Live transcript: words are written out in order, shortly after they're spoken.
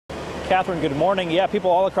Catherine, good morning. Yeah,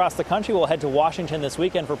 people all across the country will head to Washington this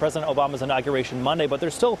weekend for President Obama's inauguration Monday, but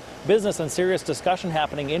there's still business and serious discussion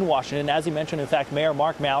happening in Washington. As he mentioned, in fact, Mayor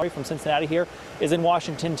Mallory from Cincinnati here is in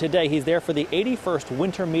Washington today. He's there for the 81st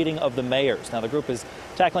winter meeting of the mayors. Now, the group is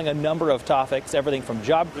tackling a number of topics, everything from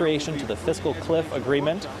job creation to the fiscal cliff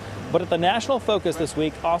agreement. But at the national focus this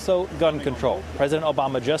week, also gun control. President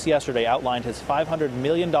Obama just yesterday outlined his $500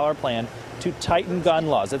 million plan to tighten gun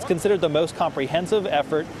laws. It's considered the most comprehensive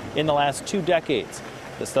effort in the last 2 decades.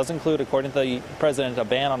 This does include, according to the president, a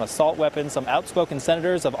ban on assault weapons. Some outspoken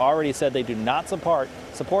senators have already said they do not support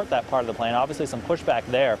that part of the plan. Obviously, some pushback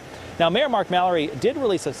there. Now, Mayor Mallory did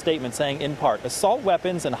release a statement saying, in part, assault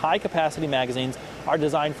weapons and high-capacity magazines are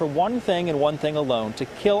designed for one thing and one thing alone: to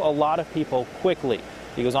kill a lot of people quickly.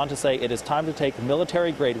 He goes on to say it is time to take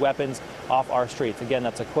military-grade weapons off our streets. Again,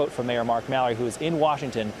 that's a quote from Mayor Mallory, who is in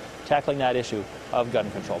Washington tackling that issue of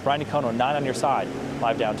gun control. Brian Econo, 9 on your side,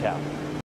 live downtown.